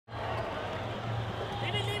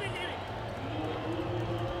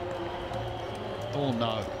fall?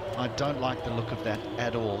 No, I don't like the look of that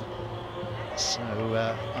at all. So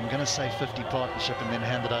I'm going to say 50 partnership and then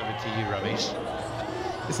hand it over to you, Ramesh.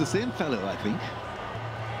 It's the same fellow, I think.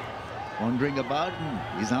 Wandering about,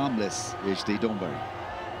 and he's harmless, HD, don't worry.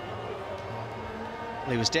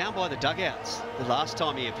 Well, he was down by the dugouts the last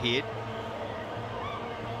time he appeared.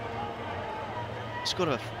 Just got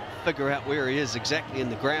to figure out where he is exactly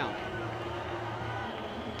in the ground.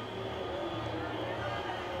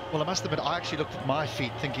 Well, I must admit, I actually looked at my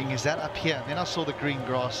feet thinking, is that up here? And then I saw the green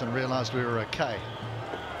grass and realized we were okay.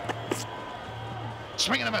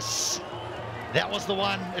 Swing and a miss. That was the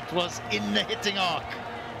one. It was in the hitting arc.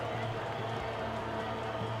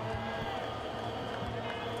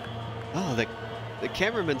 Oh, the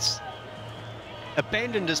cameraman's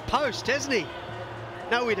abandoned his post, hasn't he?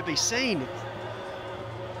 Nowhere to be seen.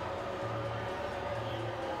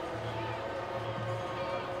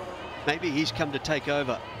 Maybe he's come to take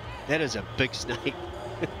over. That is a big snake.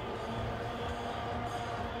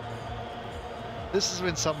 This is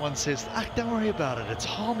when someone says, ah, don't worry about it, it's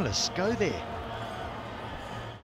harmless, go there.